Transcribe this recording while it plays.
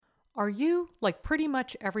Are you, like pretty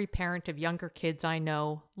much every parent of younger kids I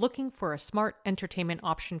know, looking for a smart entertainment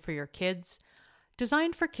option for your kids?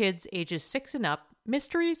 Designed for kids ages 6 and up,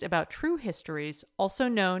 Mysteries About True Histories, also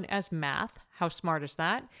known as Math, how smart is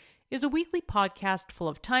that, is a weekly podcast full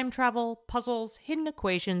of time travel, puzzles, hidden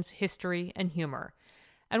equations, history, and humor.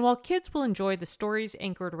 And while kids will enjoy the stories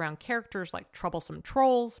anchored around characters like troublesome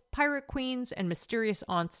trolls, pirate queens, and mysterious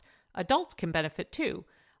aunts, adults can benefit too.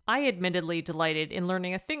 I admittedly delighted in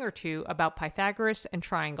learning a thing or two about Pythagoras and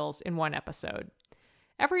triangles in one episode.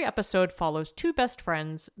 Every episode follows two best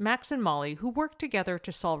friends, Max and Molly, who work together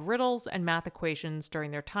to solve riddles and math equations during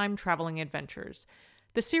their time-traveling adventures.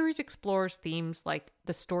 The series explores themes like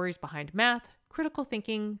the stories behind math, critical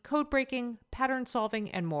thinking, code breaking, pattern solving,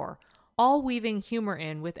 and more, all weaving humor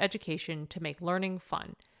in with education to make learning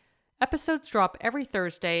fun. Episodes drop every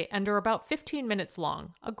Thursday and are about 15 minutes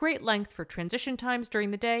long, a great length for transition times during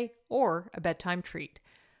the day or a bedtime treat.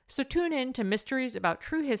 So tune in to Mysteries About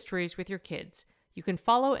True Histories with your kids. You can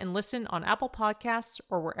follow and listen on Apple Podcasts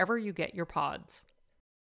or wherever you get your pods.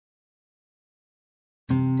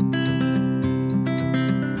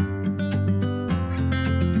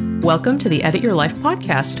 Welcome to the Edit Your Life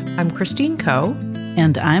podcast. I'm Christine Coe.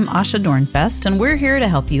 And I'm Asha Dornfest, and we're here to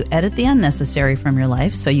help you edit the unnecessary from your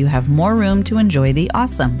life so you have more room to enjoy the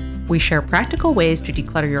awesome. We share practical ways to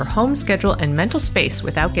declutter your home schedule and mental space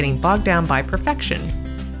without getting bogged down by perfection.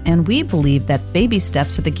 And we believe that baby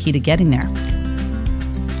steps are the key to getting there.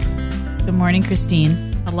 Good morning,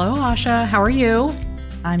 Christine. Hello, Asha. How are you?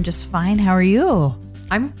 I'm just fine. How are you?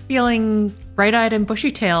 I'm feeling bright-eyed and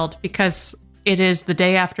bushy-tailed because it is the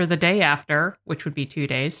day after, which would be 2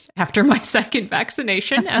 days after my second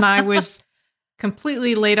vaccination. And I was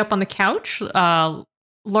completely laid up on the couch,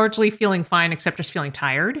 largely feeling fine, except just feeling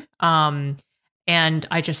tired. And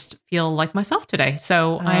I just feel like myself today.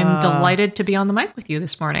 So I'm delighted to be on the mic with you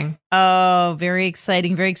this morning. Oh, very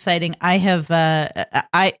exciting. Very exciting. I have,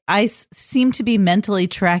 I seem to be mentally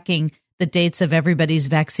tracking the dates of everybody's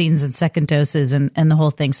vaccines and second doses and the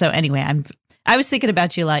whole thing. So anyway, I was thinking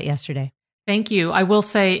about you a lot yesterday. Thank you. I will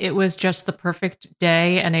say it was just the perfect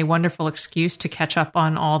day and a wonderful excuse to catch up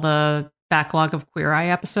on all the backlog of Queer Eye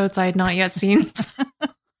episodes I had not yet seen.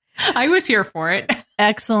 I was here for it.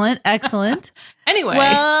 Excellent. Excellent. Anyway.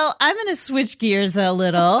 Well, I'm going to switch gears a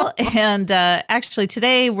little. And actually,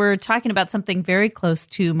 today we're talking about something very close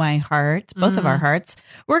to my heart, both of our hearts.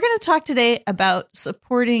 We're going to talk today about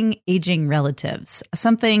supporting aging relatives,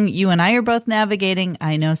 something you and I are both navigating.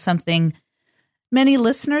 I know something many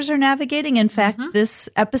listeners are navigating. In fact, this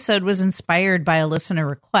episode was inspired by a listener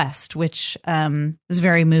request, which is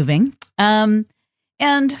very moving. And,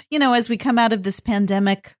 you know, as we come out of this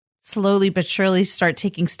pandemic, slowly but surely start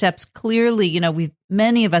taking steps, clearly, you know,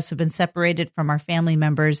 many of us have been separated from our family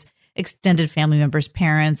members, extended family members,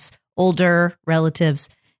 parents, older relatives.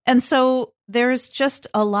 And so there's just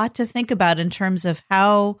a lot to think about in terms of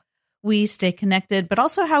how we stay connected, but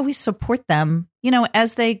also how we support them, you know,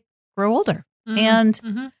 as they grow older. And,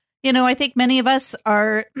 you know, I think many of us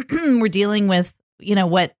we're dealing with, you know,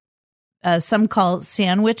 what some call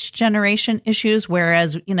sandwich generation issues,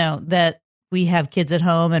 whereas, you know, that we have kids at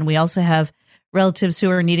home and we also have relatives who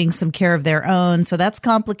are needing some care of their own. So that's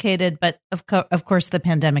complicated. But of course, the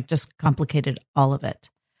pandemic just complicated all of it.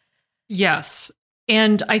 Yes.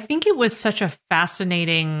 And I think it was such a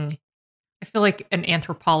fascinating, I feel like an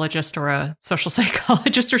anthropologist or a social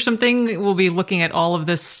psychologist or something will be looking at all of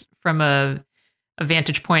this from a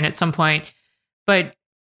vantage point at some point. But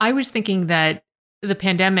I was thinking that the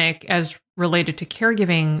pandemic, as related to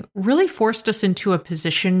caregiving, really forced us into a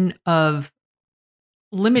position of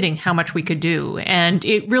limiting how much we could do. And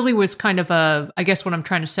it really was kind of I guess what I'm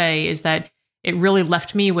trying to say is that it really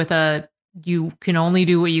left me with you can only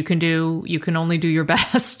do what you can do. You can only do your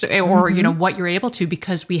best or, you know, what you're able to,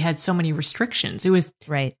 because we had so many restrictions. It was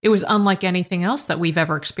right. It was unlike anything else that we've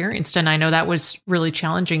ever experienced. And I know that was really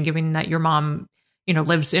challenging, given that your mom, you know,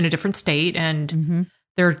 lives in a different state and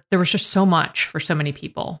there was just so much for so many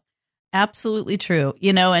people. Absolutely true.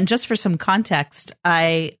 You know, and just for some context,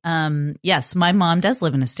 yes, my mom does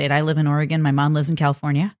live in a state. I live in Oregon. My mom lives in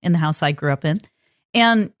California in the house I grew up in.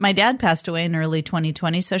 And my dad passed away in early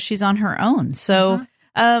 2020, so she's on her own. So,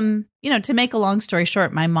 you know, to make a long story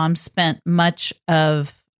short, my mom spent much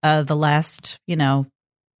of the last, you know,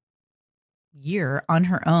 year on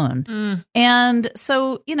her own. And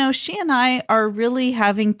so, you know, she and I are really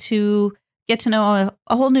having to get to know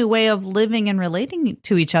a whole new way of living and relating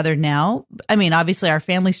to each other now. I mean, obviously our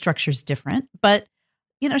family structure is different, but,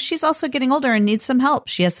 you know, she's also getting older and needs some help.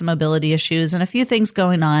 She has some mobility issues and a few things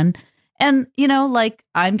going on. And, you know, like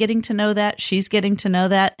I'm getting to know that, she's getting to know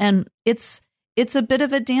that. And it's it's a bit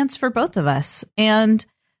of a dance for both of us. And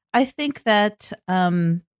I think that,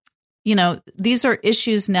 these are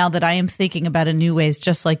issues now that I am thinking about in new ways.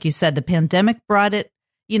 Just like you said, the pandemic brought it,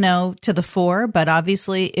 to the fore, but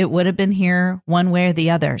obviously it would have been here one way or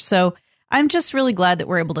the other. So I'm just really glad that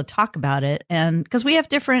we're able to talk about it. And because we have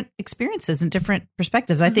different experiences and different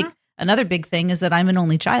perspectives. I think another big thing is that I'm an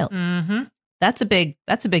only child. Mm-hmm. That's a big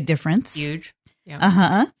difference. Huge.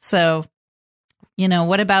 Yeah. So,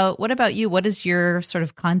 what about you? What is your sort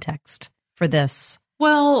of context for this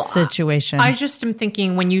situation? I just am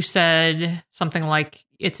thinking when you said something like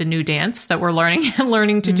it's a new dance that we're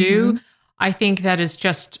learning to do, I think that's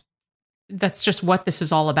just what this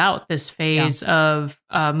is all about, this phase of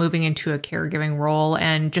moving into a caregiving role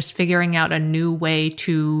and just figuring out a new way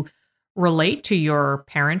to relate to your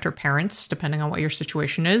parent or parents, depending on what your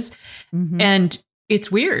situation is. And it's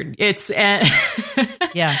weird. It's and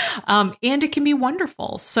it can be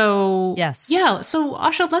wonderful. So So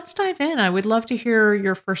Asha, let's dive in. I would love to hear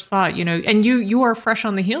your first thought. And you are fresh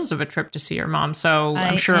on the heels of a trip to see your mom, so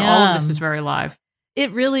I'm sure all of this is very live.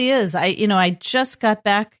 It really is. I just got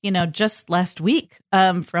back, just last week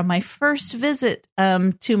from my first visit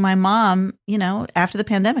to my mom. After the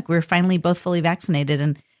pandemic, we were finally both fully vaccinated,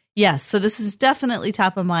 and yes, so this is definitely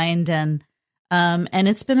top of mind, and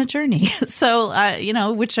it's been a journey.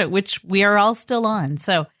 So, which we are all still on.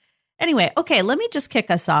 So anyway, okay, let me just kick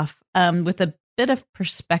us off with a bit of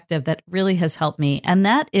perspective that really has helped me. And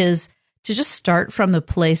that is to just start from the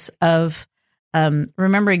place of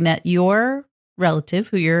remembering that your relative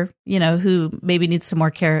who maybe needs some more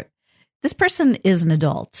care, this person is an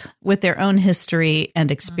adult with their own history and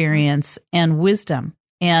experience and wisdom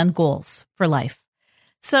and goals for life.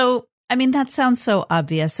 So, that sounds so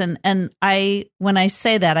obvious. And when I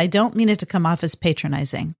say that, I don't mean it to come off as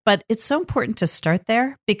patronizing, but it's so important to start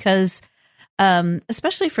there because,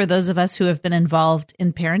 especially for those of us who have been involved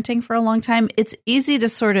in parenting for a long time, it's easy to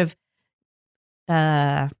sort of,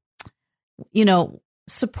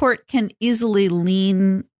 support can easily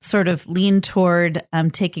lean toward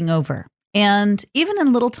taking over, and even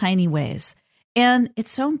in little tiny ways. And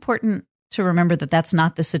it's so important to remember that that's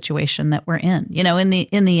not the situation that we're in. In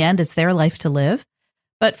the end, it's their life to live.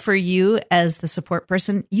 But for you as the support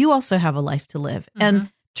person, you also have a life to live. And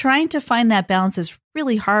trying to find that balance is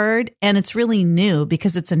really hard, and it's really new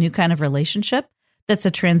because it's a new kind of relationship that's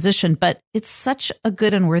a transition, but it's such a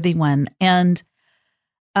good and worthy one. And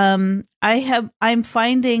I'm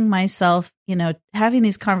finding myself, having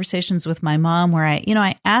these conversations with my mom where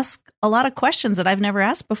I ask a lot of questions that I've never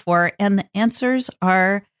asked before, and the answers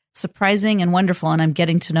are surprising and wonderful. And I'm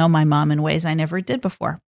getting to know my mom in ways I never did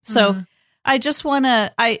before. So I just want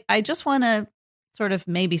to sort of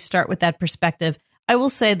maybe start with that perspective. I will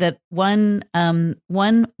say that one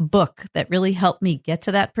book that really helped me get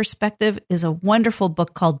to that perspective is a wonderful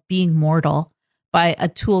book called Being Mortal by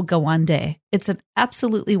Atul Gawande. It's an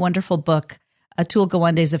absolutely wonderful book. Atul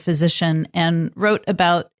Gawande is a physician and wrote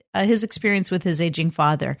about his experience with his aging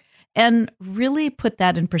father and really put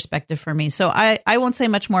that in perspective for me. So I won't say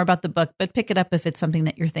much more about the book, but pick it up if it's something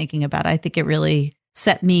that you're thinking about. I think it really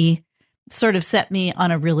set me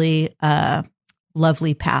on a really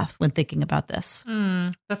lovely path when thinking about this.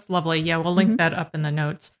 That's lovely. Yeah, we'll link that up in the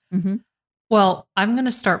notes. Well, I'm going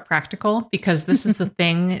to start practical because this is the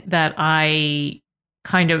thing that I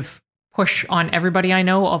kind of push on everybody I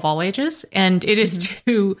know of all ages, and it is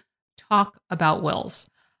to talk about wills.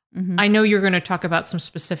 I know you're going to talk about some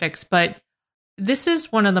specifics, but this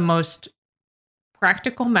is one of the most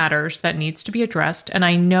practical matters that needs to be addressed. And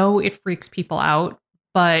I know it freaks people out,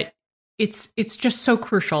 but it's just so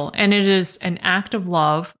crucial. And it is an act of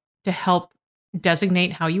love to help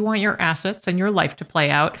designate how you want your assets and your life to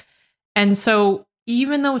play out. And so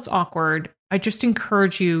even though it's awkward, I just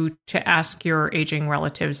encourage you to ask your aging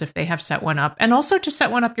relatives if they have set one up, and also to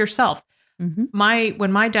set one up yourself.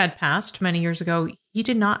 When my dad passed many years ago, he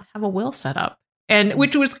did not have a will set up, and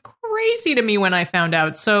which was crazy to me when I found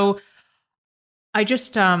out. So I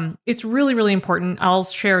just, it's really, really important. I'll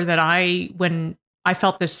share that when I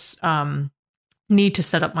felt this need to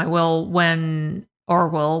set up my will when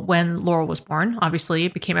Laurel was born. Obviously,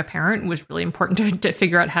 it became apparent. It was really important to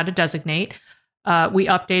figure out how to designate. We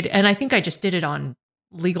updated, and I think I just did it on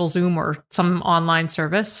LegalZoom or some online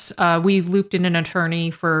service. We looped in an attorney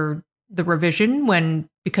for the revision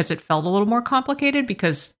because it felt a little more complicated,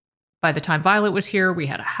 because by the time Violet was here, we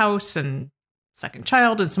had a house and second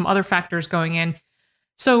child and some other factors going in.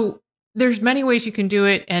 So there's many ways you can do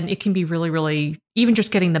it, and it can be really, really, even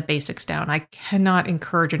just getting the basics down. I cannot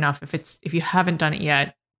encourage enough. If you haven't done it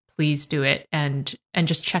yet, please do it, and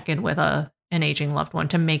just check in with an aging loved one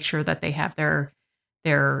to make sure that they have their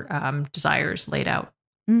their desires laid out.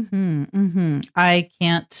 Mm-hmm, mm-hmm. I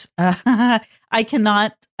can't, I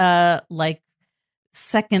cannot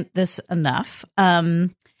second this enough.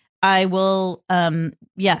 I will,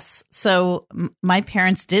 yes. So my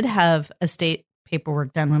parents did have estate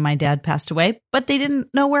paperwork done when my dad passed away, but they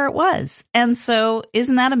didn't know where it was. And so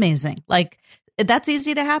isn't that amazing? Like, that's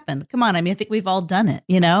easy to happen. Come on. I mean, I think we've all done it,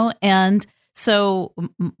 And so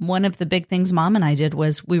one of the big things Mom and I did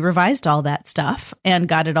was we revised all that stuff and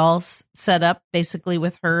got it all set up basically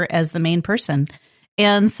with her as the main person.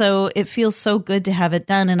 And so it feels so good to have it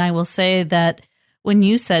done. And I will say that when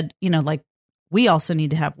you said, we also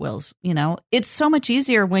need to have wills, it's so much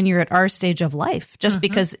easier when you're at our stage of life, just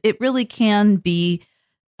because it really can be,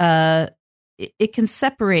 it can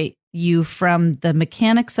separate you from the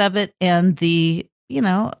mechanics of it and the,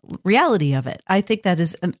 reality of it. I think that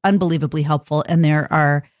is unbelievably helpful. And there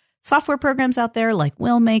are software programs out there like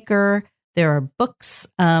Willmaker. There are books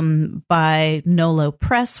by Nolo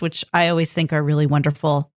Press, which I always think are really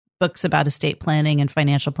wonderful books about estate planning and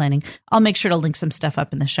financial planning. I'll make sure to link some stuff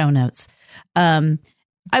up in the show notes.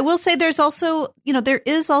 I will say there's also, there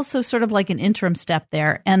is also sort of like an interim step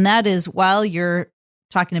there. And that is while you're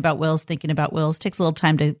talking about wills, thinking about wills, takes a little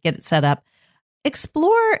time to get it set up.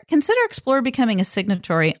 Consider becoming a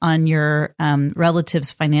signatory on your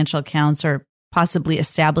relative's financial accounts, or possibly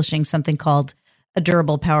establishing something called a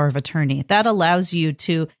durable power of attorney. That allows you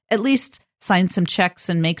to at least sign some checks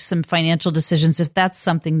and make some financial decisions if that's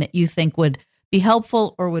something that you think would be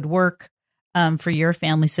helpful or would work for your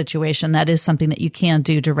family situation. That is something that you can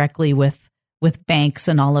do directly with banks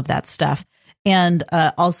and all of that stuff. And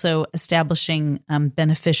also establishing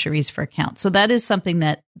beneficiaries for accounts. So that is something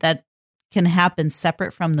that can happen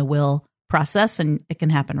separate from the will process, and it can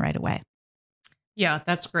happen right away. Yeah,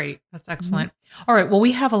 that's great. That's excellent. Mm-hmm. All right. Well,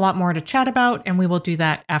 we have a lot more to chat about, and we will do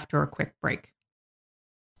that after a quick break.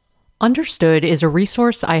 Understood is a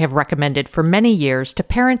resource I have recommended for many years to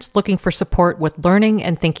parents looking for support with learning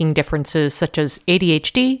and thinking differences such as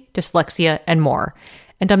ADHD, dyslexia, and more.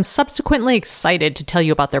 And I'm subsequently excited to tell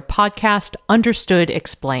you about their podcast, Understood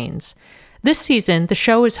Explains. This season, the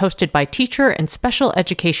show is hosted by teacher and special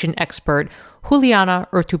education expert Juliana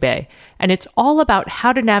Urtubey, and it's all about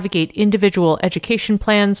how to navigate individual education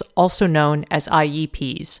plans, also known as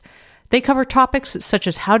IEPs. They cover topics such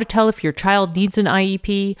as how to tell if your child needs an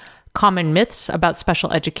IEP, common myths about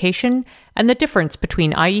special education, and the difference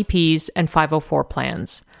between IEPs and 504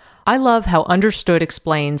 plans. I love how Understood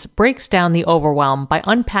Explains breaks down the overwhelm by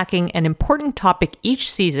unpacking an important topic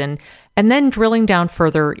each season and then drilling down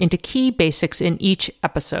further into key basics in each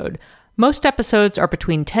episode. Most episodes are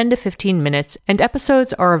between 10 to 15 minutes, and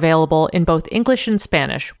episodes are available in both English and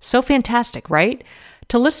Spanish. So fantastic, right?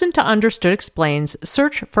 To listen to Understood Explains,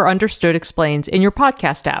 search for Understood Explains in your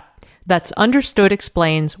podcast app. That's Understood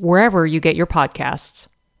Explains wherever you get your podcasts.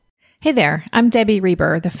 Hey there, I'm Debbie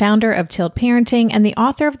Reber, the founder of Tilt Parenting and the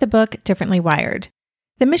author of the book Differently Wired.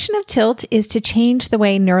 The mission of Tilt is to change the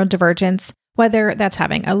way neurodivergence, whether that's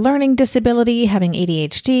having a learning disability, having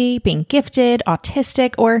ADHD, being gifted,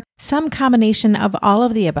 autistic, or some combination of all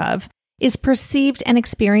of the above, is perceived and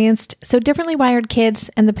experienced so differently wired kids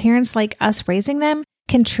and the parents like us raising them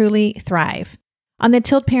can truly thrive. On the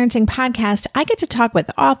Tilt Parenting podcast, I get to talk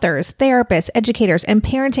with authors, therapists, educators, and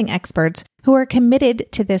parenting experts who are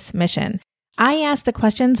committed to this mission. I ask the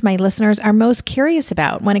questions my listeners are most curious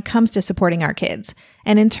about when it comes to supporting our kids.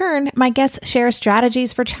 And in turn, my guests share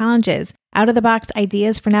strategies for challenges, out-of-the-box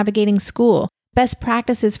ideas for navigating school, best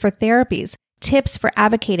practices for therapies, tips for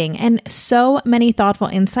advocating, and so many thoughtful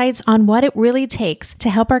insights on what it really takes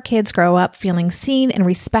to help our kids grow up feeling seen and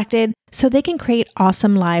respected so they can create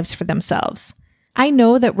awesome lives for themselves. I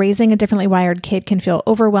know that raising a differently wired kid can feel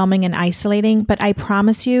overwhelming and isolating, but I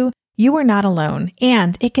promise you, you are not alone,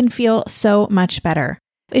 and it can feel so much better.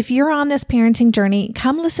 If you're on this parenting journey,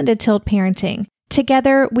 come listen to Tilt Parenting.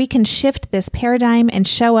 Together, we can shift this paradigm and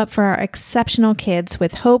show up for our exceptional kids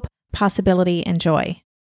with hope, possibility, and joy.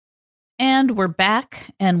 And we're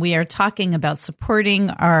back, and we are talking about supporting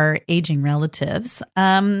our aging relatives.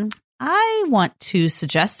 I want to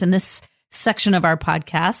suggest in this section of our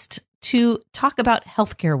podcast to talk about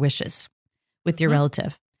healthcare wishes with your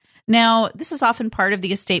relative. Now, this is often part of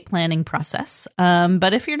the estate planning process,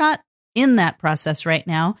 but if you're not in that process right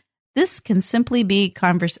now, this can simply be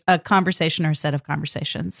a conversation or a set of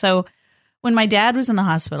conversations. So when my dad was in the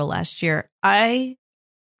hospital last year, I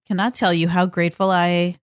cannot tell you how grateful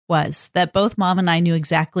I was that both Mom and I knew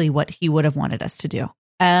exactly what he would have wanted us to do.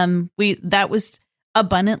 That was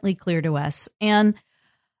abundantly clear to us. And,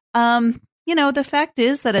 the fact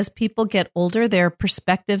is that as people get older, their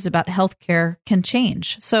perspectives about healthcare can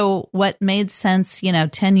change. So what made sense,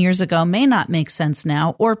 10 years ago may not make sense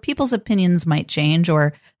now, or people's opinions might change,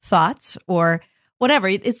 or thoughts, or whatever.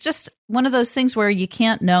 It's just one of those things where you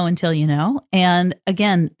can't know until you know. And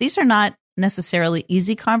again, these are not necessarily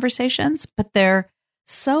easy conversations, but they're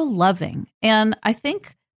so loving. And I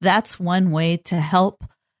think that's one way to help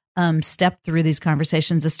step through these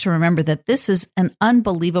conversations, is to remember that this is an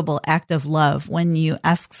unbelievable act of love when you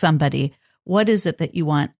ask somebody, what is it that you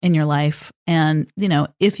want in your life? And,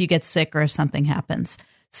 if you get sick or if something happens.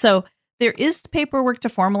 So there is paperwork to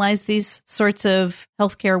formalize these sorts of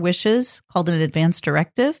healthcare wishes called an advance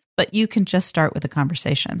directive, but you can just start with a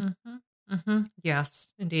conversation. Mm-hmm. Mm-hmm.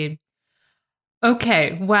 Yes, indeed.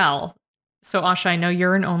 Okay. Well, so Asha, I know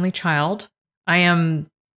you're an only child. I am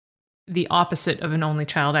the opposite of an only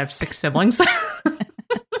child. I have 6 siblings. The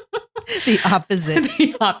opposite.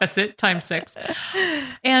 The opposite times 6.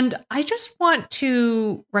 And I just want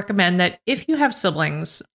to recommend that if you have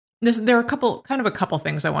siblings, there are a couple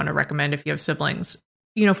things I want to recommend if you have siblings.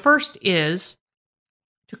 First is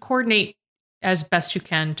to coordinate as best you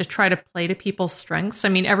can to try to play to people's strengths. I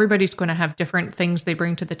mean, everybody's going to have different things they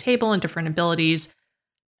bring to the table and different abilities.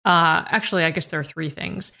 Actually, I guess there are 3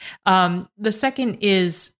 things. The second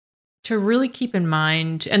is to really keep in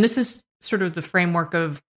mind, and this is sort of the framework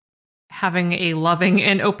of having a loving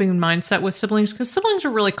and open mindset with siblings, because siblings are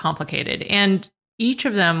really complicated, and each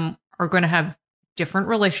of them are going to have different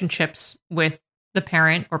relationships with the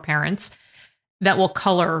parent or parents that will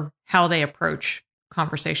color how they approach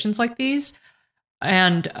conversations like these.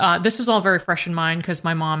 And this is all very fresh in mind because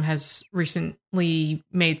my mom has recently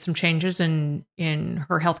made some changes in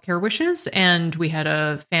her healthcare wishes, and we had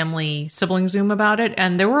a family sibling Zoom about it,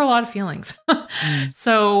 and there were a lot of feelings.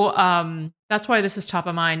 So that's why this is top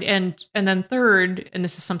of mind. And then third, and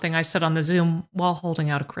this is something I said on the Zoom while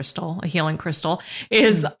holding out a healing crystal,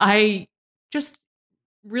 is I just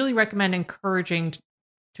really recommend encouraging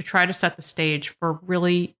to try to set the stage for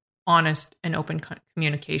really honest and open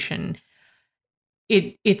communication.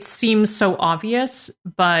 It seems so obvious,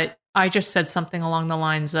 but I just said something along the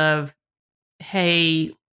lines of,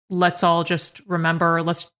 hey, let's all just remember,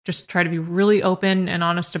 let's just try to be really open and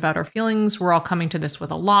honest about our feelings. We're all coming to this with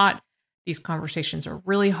a lot. These conversations are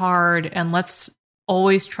really hard. And let's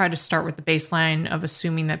always try to start with the baseline of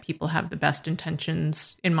assuming that people have the best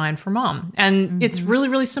intentions in mind for mom. And it's really,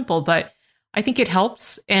 really simple, but I think it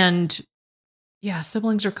helps. And yeah,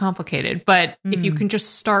 siblings are complicated, but if you can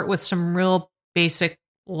just start with some real basic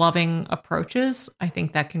loving approaches, I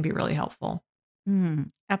think that can be really helpful.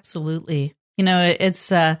 Absolutely.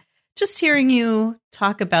 It's just hearing you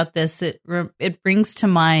talk about this, it brings to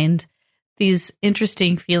mind these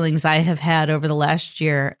interesting feelings I have had over the last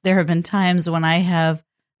year. There have been times when I have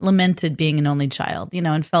lamented being an only child,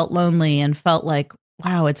 and felt lonely and felt like,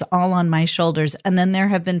 wow, it's all on my shoulders. And then there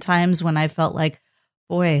have been times when I felt like,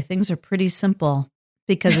 boy, things are pretty simple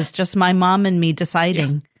because it's just my mom and me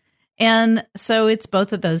deciding. Yeah. And so it's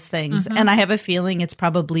both of those things. And I have a feeling it's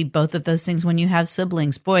probably both of those things when you have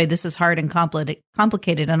siblings. Boy, this is hard and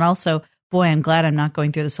complicated. And also, boy, I'm glad I'm not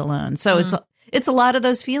going through this alone. So it's a lot of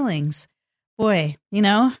those feelings. Boy,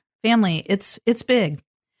 family, it's big.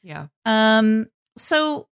 Yeah.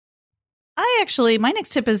 So my next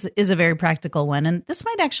tip is a very practical one. And this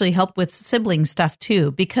might actually help with sibling stuff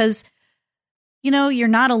too, because, you're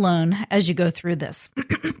not alone as you go through this.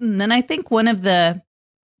 And I think one of the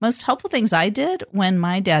most helpful things I did when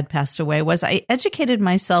my dad passed away was I educated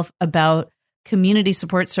myself about community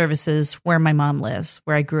support services where my mom lives,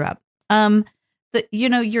 where I grew up.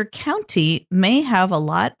 Your county may have a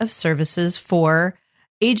lot of services for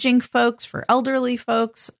aging folks, for elderly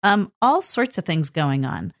folks, all sorts of things going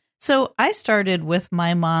on. So I started with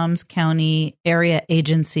my mom's county area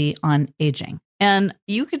agency on aging, and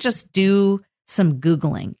you could just do some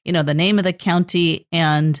Googling, the name of the county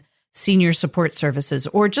and senior support services,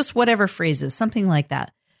 or just whatever phrases, something like that.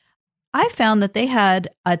 I found that they had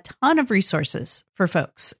a ton of resources for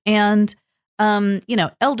folks and,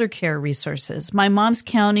 elder care resources. My mom's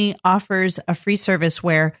county offers a free service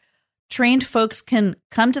where trained folks can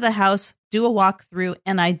come to the house, do a walkthrough,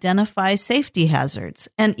 and identify safety hazards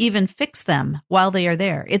and even fix them while they are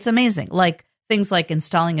there. It's amazing. Like things like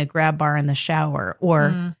installing a grab bar in the shower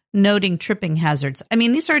or noting tripping hazards. I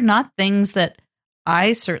mean, these are not things that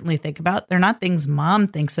I certainly think about. They're not things mom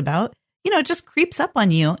thinks about. It just creeps up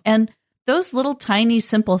on you. And those little tiny,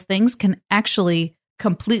 simple things can actually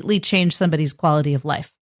completely change somebody's quality of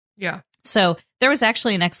life. Yeah. So there was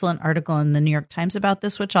actually an excellent article in the New York Times about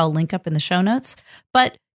this, which I'll link up in the show notes.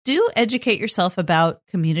 But do educate yourself about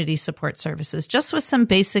community support services just with some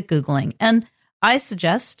basic Googling. And I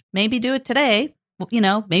suggest maybe do it today,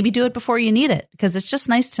 maybe do it before you need it, because it's just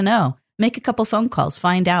nice to know. Make a couple phone calls,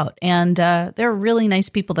 find out. And there are really nice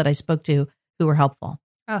people that I spoke to who were helpful.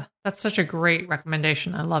 Oh, that's such a great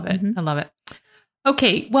recommendation. I love it. I love it.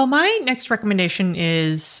 Okay. Well, my next recommendation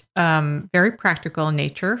is very practical in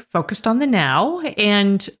nature, focused on the now.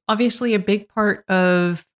 And obviously a big part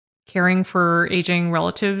of caring for aging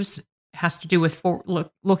relatives has to do with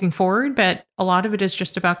looking forward, but a lot of it is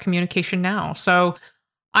just about communication now. So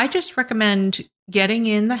I just recommend getting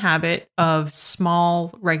in the habit of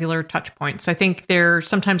small, regular touch points. I think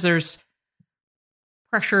sometimes there's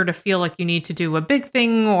pressure to feel like you need to do a big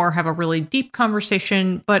thing or have a really deep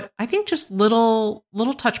conversation, but I think just little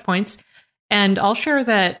touch points. And I'll share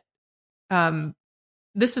that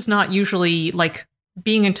this is not usually like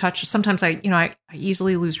being in touch. Sometimes I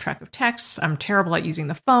easily lose track of texts. I'm terrible at using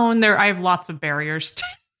the phone. I have lots of barriers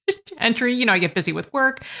to entry. I get busy with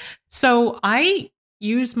work. So I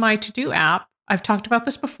use my to-do app. I've talked about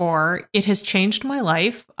this before. It has changed my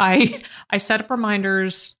life. I set up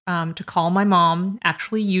reminders to call my mom,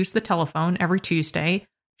 actually use the telephone every Tuesday.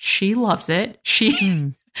 She loves it.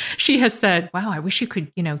 She has said, wow, I wish you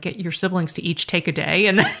could, get your siblings to each take a day.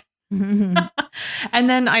 And then, and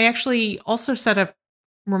then I actually also set up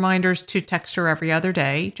reminders to text her every other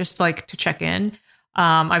day, just like to check in.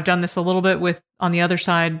 I've done this a little bit on the other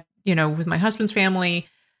side, with my husband's family.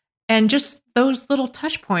 And just those little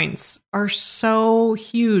touch points are so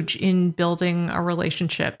huge in building a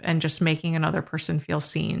relationship and just making another person feel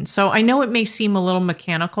seen. So I know it may seem a little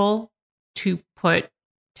mechanical to put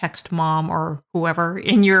text mom or whoever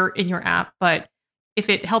in your app, but if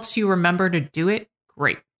it helps you remember to do it,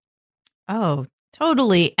 great. Oh,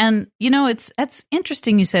 totally. And, it's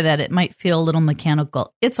interesting you say that it might feel a little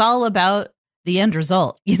mechanical. It's all about the end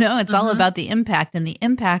result. It's all about the impact, and the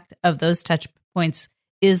impact of those touch points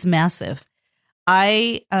is massive.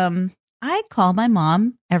 I call my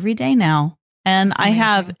mom every day now, and I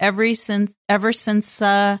have ever since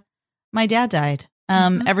my dad died,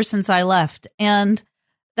 ever since I left. And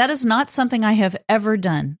that is not something I have ever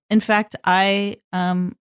done. In fact, I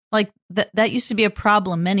that used to be a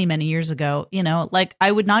problem many, many years ago.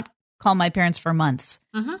 I would not call my parents for months.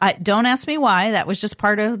 Don't ask me why. That was just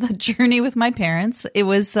part of the journey with my parents. It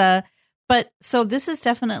was but so this is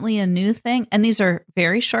definitely a new thing. And these are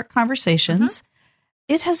very short conversations.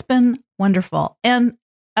 It has been wonderful. And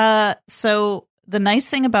so the nice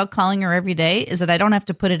thing about calling her every day is that I don't have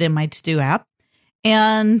to put it in my to-do app.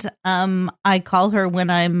 And I call her when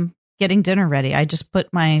I'm getting dinner ready. I just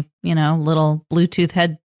put my, little Bluetooth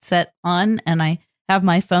headset on, and I have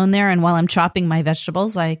my phone there. And while I'm chopping my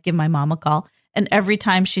vegetables, I give my mom a call. And every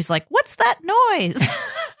time she's like, "What's that noise?"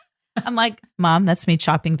 I'm like, "Mom, that's me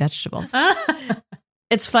chopping vegetables."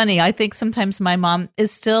 It's funny. I think sometimes my mom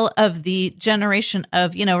is still of the generation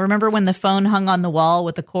of, remember when the phone hung on the wall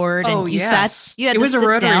with the cord and you had to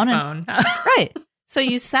sit down phone. Right. So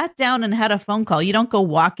you sat down and had a phone call. You don't go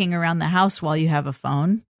walking around the house while you have a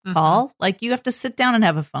phone call. Like, you have to sit down and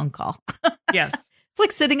have a phone call. Yes. It's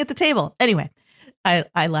like sitting at the table. Anyway,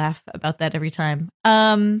 I laugh about that every time.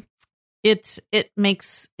 It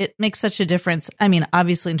makes such a difference. I mean,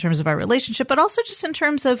 obviously in terms of our relationship, but also just in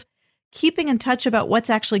terms of keeping in touch about what's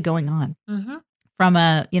actually going on from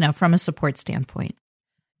a support standpoint.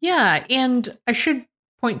 Yeah. And I should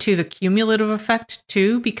point to the cumulative effect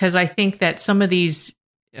too, because I think that some of these,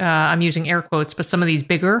 I'm using air quotes, but some of these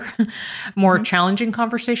bigger, more challenging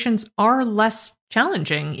conversations are less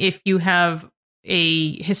challenging if you have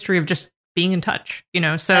a history of just being in touch,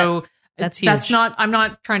 so that's huge. I'm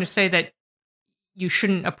not trying to say that you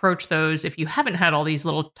shouldn't approach those if you haven't had all these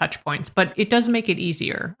little touch points, but it does make it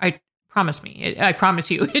easier. I promise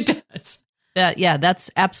you it does.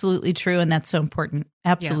 That's absolutely true. And that's so important.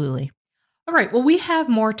 Absolutely. Yeah. All right. Well, we have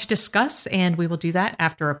more to discuss, and we will do that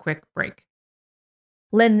after a quick break.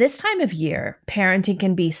 Lynn, this time of year, parenting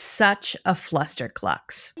can be such a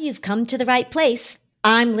flusterclux. You've come to the right place.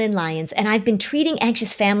 I'm Lynn Lyons, and I've been treating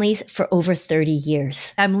anxious families for over 30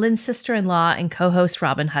 years. I'm Lynn's sister-in-law and co-host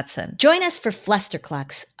Robin Hudson. Join us for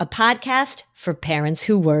Flusterclux, a podcast for parents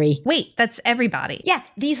who worry. Wait, that's everybody. Yeah,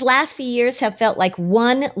 these last few years have felt like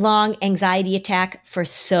one long anxiety attack for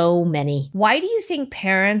so many. Why do you think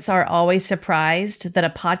parents are always surprised that a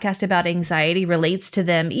podcast about anxiety relates to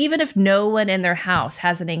them, even if no one in their house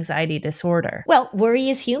has an anxiety disorder? Well, worry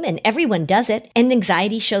is human. Everyone does it. And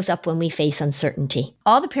anxiety shows up when we face uncertainty. me.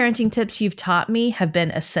 All the parenting tips you've taught me have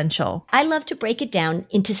been essential. I love to break it down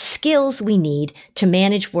into skills we need to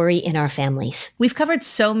manage worry in our families. We've covered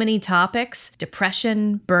so many topics: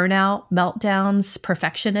 depression, burnout, meltdowns,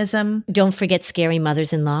 perfectionism. Don't forget scary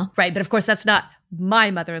mothers-in-law. Right, but of course that's not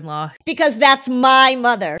my mother-in-law. Because that's my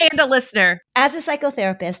mother. And a listener. As a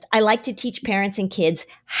psychotherapist, I like to teach parents and kids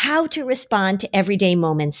how to respond to everyday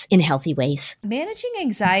moments in healthy ways. Managing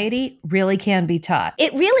anxiety really can be taught.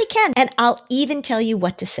 It really can. And I'll even tell you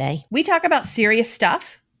what to say. We talk about serious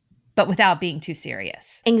stuff, but without being too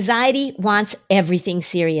serious. Anxiety wants everything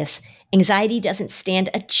serious. Anxiety doesn't stand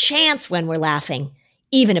a chance when we're laughing,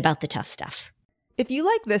 even about the tough stuff. If you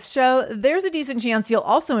like this show, there's a decent chance you'll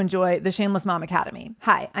also enjoy the Shameless Mom Academy.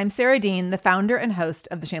 Hi, I'm Sarah Dean, the founder and host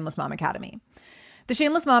of the Shameless Mom Academy. The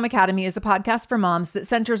Shameless Mom Academy is a podcast for moms that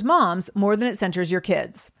centers moms more than it centers your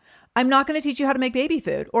kids. I'm not going to teach you how to make baby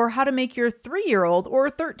food or how to make your 3-year-old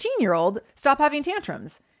or 13-year-old stop having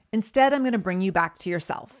tantrums. Instead, I'm going to bring you back to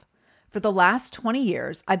yourself. For the last 20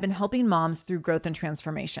 years, I've been helping moms through growth and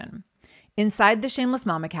transformation. Inside the Shameless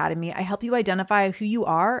Mom Academy, I help you identify who you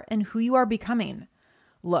are and who you are becoming.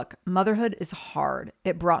 Look, motherhood is hard.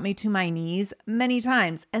 It brought me to my knees many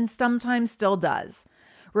times and sometimes still does.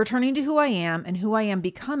 Returning to who I am and who I am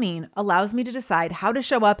becoming allows me to decide how to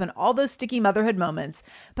show up in all those sticky motherhood moments,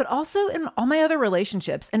 but also in all my other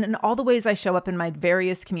relationships and in all the ways I show up in my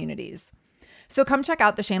various communities. So come check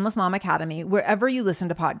out the Shameless Mom Academy wherever you listen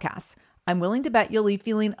to podcasts. I'm willing to bet you'll leave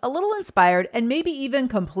feeling a little inspired and maybe even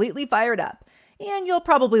completely fired up. And you'll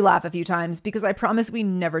probably laugh a few times because I promise we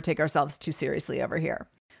never take ourselves too seriously over here.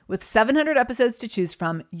 With 700 episodes to choose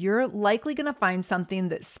from, you're likely going to find something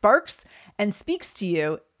that sparks and speaks to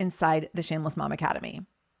you inside the Shameless Mom Academy.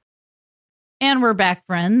 And we're back,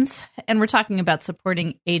 friends, and we're talking about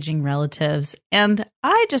supporting aging relatives. And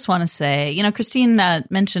I just want to say, Christine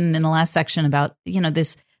mentioned in the last section about,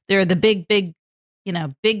 there are the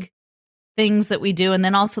big things that we do, and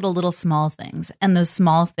then also the little small things. And those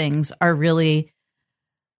small things are really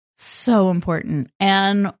so important.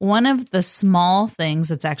 And one of the small things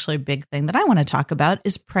that's actually a big thing that I want to talk about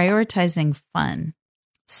is prioritizing fun.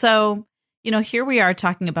 So, here we are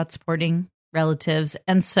talking about supporting relatives.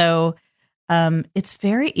 And so it's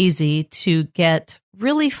very easy to get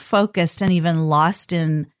really focused and even lost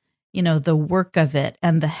in, the work of it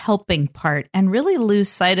and the helping part, and really lose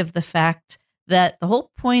sight of the fact that the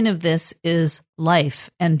whole point of this is life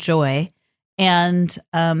and joy and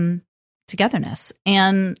togetherness.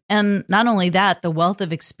 And not only that, the wealth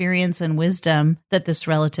of experience and wisdom that this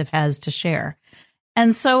relative has to share.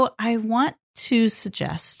 And so I want to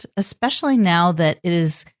suggest, especially now that it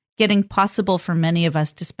is getting possible for many of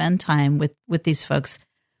us to spend time with these folks,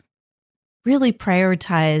 really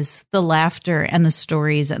prioritize the laughter and the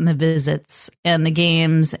stories and the visits and the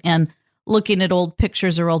games and looking at old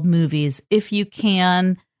pictures or old movies. If you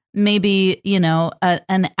can, maybe,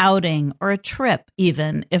 an outing or a trip,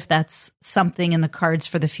 even if that's something in the cards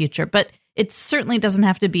for the future. But it certainly doesn't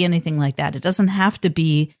have to be anything like that. It doesn't have to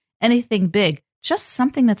be anything big, just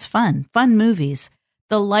something that's fun movies.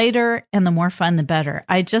 The lighter and the more fun, the better.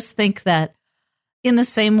 I just think that in the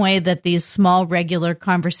same way that these small, regular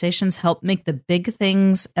conversations help make the big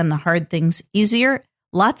things and the hard things easier,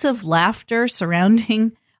 lots of laughter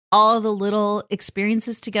surrounding all the little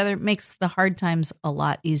experiences together makes the hard times a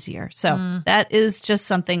lot easier. So that is just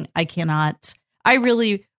something I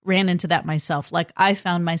really ran into that myself. Like, I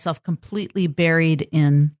found myself completely buried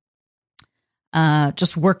in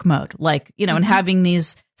just work mode, and having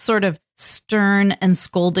these sort of stern and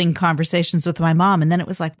scolding conversations with my mom. And then it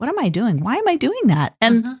was like, what am I doing? Why am I doing that?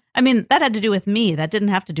 And I mean, that had to do with me. That didn't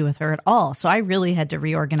have to do with her at all. So I really had to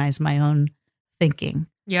reorganize my own thinking.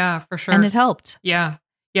 Yeah, for sure. And it helped. Yeah.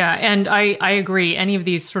 Yeah. And I agree. Any of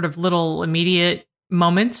these sort of little immediate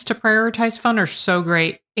moments to prioritize fun are so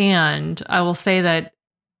great. And I will say that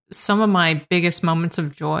some of my biggest moments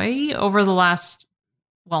of joy over the last,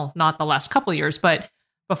 well, not the last couple of years, but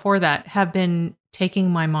before that, have been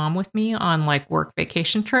taking my mom with me on work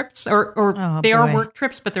vacation trips, or they are work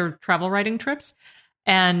trips, but they're travel writing trips.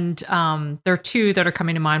 And there are two that are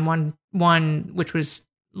coming to mind. One which was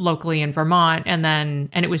locally in Vermont, and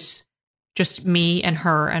it was just me and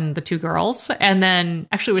her and the two girls. And then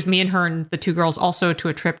actually it was me and her and the two girls also to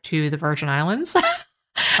a trip to the Virgin Islands.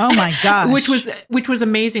 Oh my gosh. Which was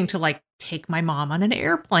amazing to take my mom on an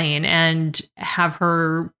airplane and have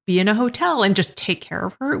her be in a hotel and just take care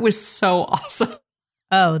of her. It was so awesome.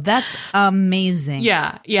 Oh, that's amazing.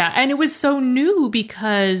 Yeah. Yeah. And it was so new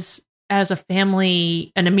because as a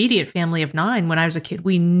family, an immediate family of 9, when I was a kid,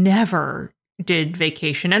 we never did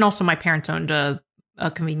vacation. And also my parents owned a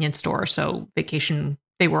convenience store. So vacation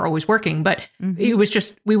they were always working, but it was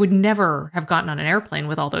just, we would never have gotten on an airplane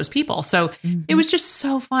with all those people. So it was just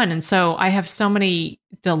so fun. And so I have so many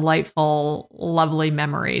delightful, lovely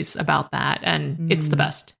memories about that. And it's the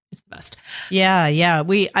best. It's the best. Yeah. Yeah.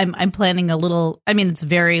 I'm planning a little, I mean, it's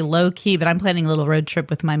very low key, but I'm planning a little road trip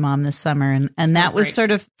with my mom this summer. And that was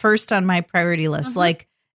sort of first on my priority list, like,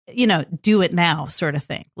 you know, do it now sort of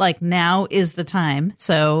thing. Like now is the time.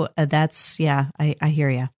 So that's, I hear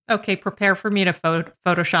you. Okay. Prepare for me to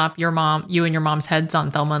Photoshop you and your mom's heads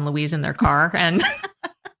on Thelma and Louise in their car and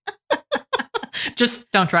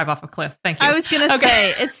just don't drive off a cliff. Thank you. I was going to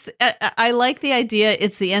say, I like the idea.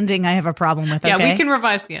 It's the ending I have a problem with. Okay? Yeah, we can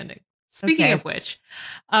revise the ending. Speaking of which,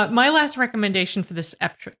 my last recommendation for this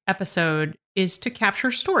episode is to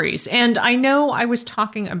capture stories. And I know I was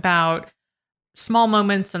talking about small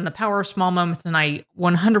moments and the power of small moments, and I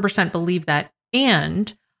 100% believe that.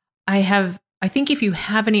 And I think if you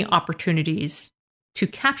have any opportunities to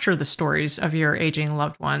capture the stories of your aging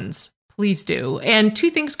loved ones, please do. And two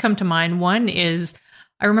things come to mind. One is,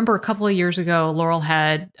 I remember a couple of years ago, Laurel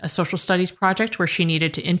had a social studies project where she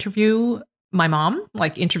needed to interview my mom,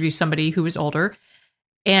 like interview somebody who was older.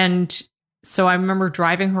 And so I remember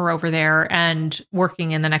driving her over there and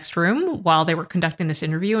working in the next room while they were conducting this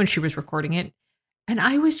interview, and she was recording it. And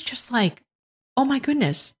I was just like, oh my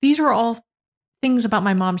goodness, these are all things about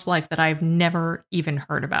my mom's life that I've never even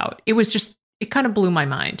heard about. It kind of blew my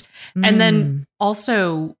mind. And then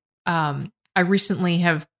also, I recently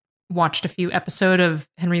have watched a few episodes of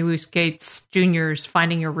Henry Louis Gates Jr.'s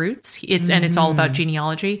Finding Your Roots. And it's all about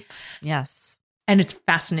genealogy. Yes. And it's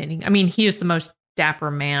fascinating. I mean, he is the most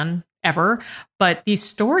dapper man ever, but these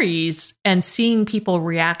stories and seeing people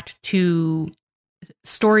react to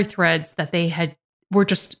story threads that they were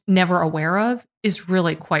just never aware of is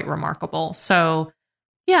really quite remarkable. So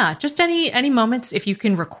yeah, just any moments, if you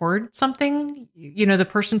can record something, you know, the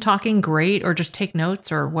person talking, great, or just take notes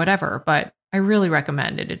or whatever, but I really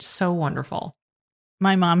recommend it. It's so wonderful.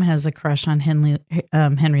 My mom has a crush on Henry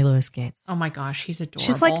Louis Gates. Oh my gosh, he's adorable.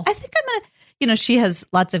 She's like, I think I'm going to, you know, she has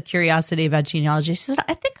lots of curiosity about genealogy. She said,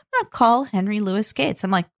 I think I'm going to call Henry Louis Gates.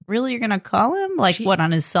 I'm like, really? You're going to call him? Like, what,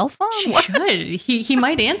 on his cell phone? She should. He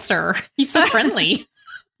might answer. He's so friendly.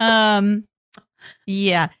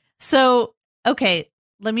 Yeah. So, okay.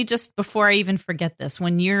 Let me just, before I even forget this,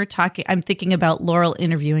 when you're talking, I'm thinking about Laurel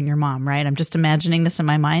interviewing your mom, right? I'm just imagining this in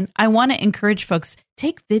my mind. I want to encourage folks,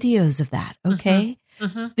 take videos of that, okay?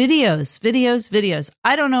 Videos.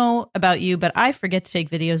 I don't know about you, but I forget to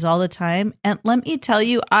take videos all the time. And let me tell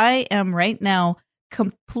you, I am right now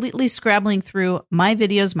completely scrabbling through my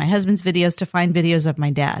videos, my husband's videos, to find videos of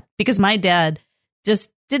my dad, because my dad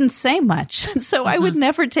just didn't say much. So I would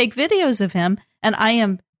never take videos of him. And I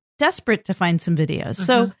am desperate to find some videos.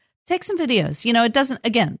 So take some videos. You know, it doesn't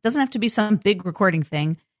have to be some big recording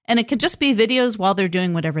thing. And it could just be videos while they're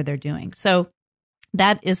doing whatever they're doing. So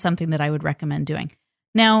that is something that I would recommend doing.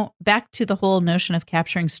 Now, back to the whole notion of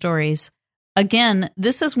capturing stories. Again,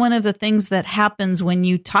 this is one of the things that happens when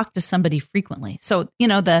you talk to somebody frequently. So, you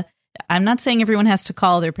know, I'm not saying everyone has to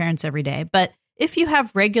call their parents every day, but if you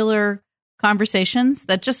have regular conversations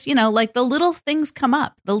that just, you know, like the little things come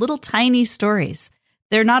up, the little tiny stories,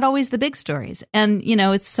 they're not always the big stories. And, you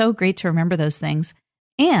know, it's so great to remember those things.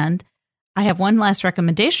 And I have one last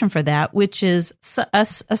recommendation for that, which is a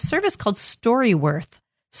service called Storyworth.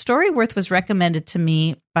 Storyworth was recommended to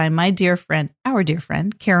me by our dear friend,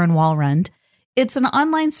 Karen Walrund. It's an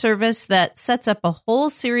online service that sets up a whole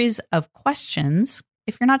series of questions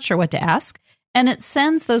if you're not sure what to ask. And it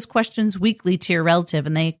sends those questions weekly to your relative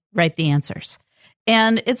and they write the answers.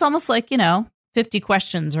 And it's almost like, you know, 50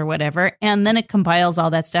 questions or whatever. And then it compiles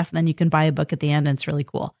all that stuff. And then you can buy a book at the end. And it's really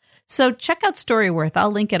cool. So check out Storyworth.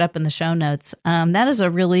 I'll link it up in the show notes. That is a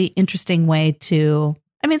really interesting way to,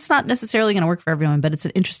 I mean, it's not necessarily going to work for everyone, but it's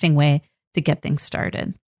an interesting way to get things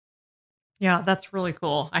started. Yeah, that's really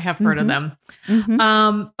cool. I have heard of them.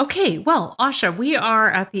 Okay, well, Asha, we are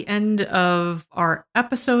at the end of our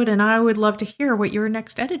episode, and I would love to hear what your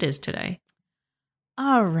next edit is today.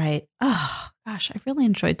 All right. Oh, gosh, I really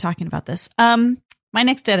enjoyed talking about this. My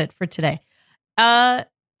next edit for today,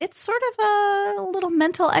 it's sort of a little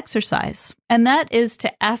mental exercise, and that is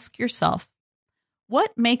to ask yourself,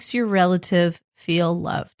 what makes your relative feel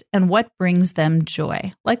loved and what brings them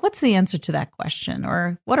joy? Like, what's the answer to that question?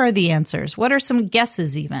 Or what are the answers? What are some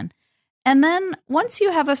guesses even? And then once you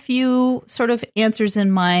have a few sort of answers in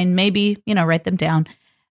mind, maybe, you know, write them down,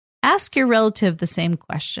 ask your relative the same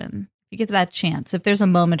question. You get that chance, if there's a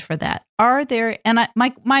moment for that. Are there, and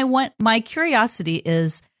my curiosity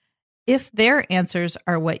is if their answers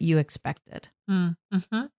are what you expected. Love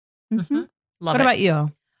What it. about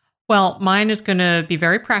you? Well, mine is going to be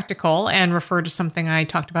very practical and refer to something I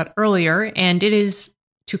talked about earlier, and it is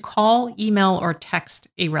to call, email, or text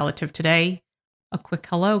a relative today. A quick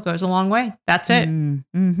hello goes a long way. That's it.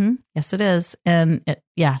 Mm-hmm. Yes, it is. And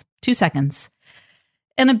 2 seconds.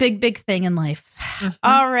 And a big, big thing in life. Mm-hmm.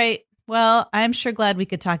 All right. Well, I'm sure glad we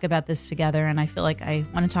could talk about this together, and I feel like I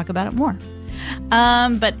want to talk about it more.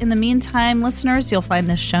 But in the meantime, listeners, you'll find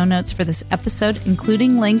the show notes for this episode,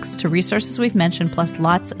 including links to resources we've mentioned, plus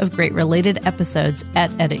lots of great related episodes at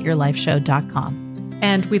edityourlifeshow.com.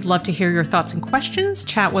 And we'd love to hear your thoughts and questions.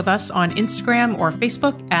 Chat with us on Instagram or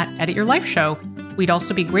Facebook at Edit Your Life Show. We'd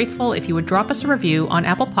also be grateful if you would drop us a review on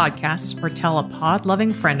Apple Podcasts or tell a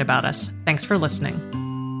pod-loving friend about us. Thanks for listening.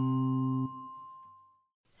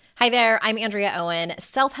 Hi there, I'm Andrea Owen,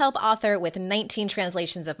 self-help author with 19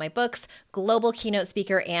 translations of my books, global keynote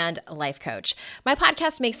speaker, and life coach. My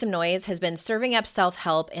podcast, Make Some Noise, has been serving up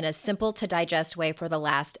self-help in a simple-to-digest way for the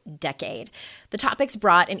last decade. The topics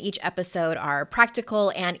brought in each episode are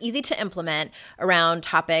practical and easy to implement around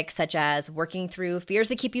topics such as working through fears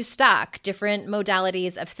that keep you stuck, different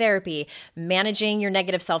modalities of therapy, managing your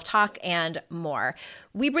negative self-talk, and more.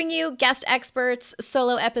 We bring you guest experts,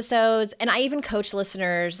 solo episodes, and I even coach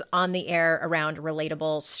listeners on the air around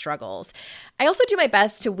relatable struggles. I also do my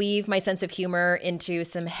best to weave my sense of humor into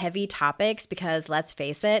some heavy topics because, let's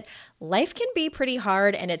face it, life can be pretty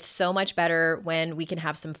hard, and it's so much better when we can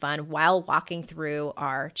have some fun while walking through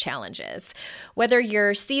our challenges. Whether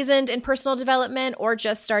you're seasoned in personal development or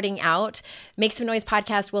just starting out, Make Some Noise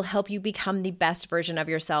podcast will help you become the best version of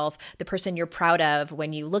yourself, the person you're proud of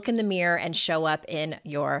when you look in the mirror and show up in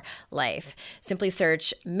your life. Simply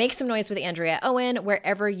search Make Some Noise with Andrea Owen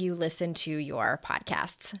wherever you listen to your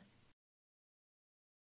podcasts.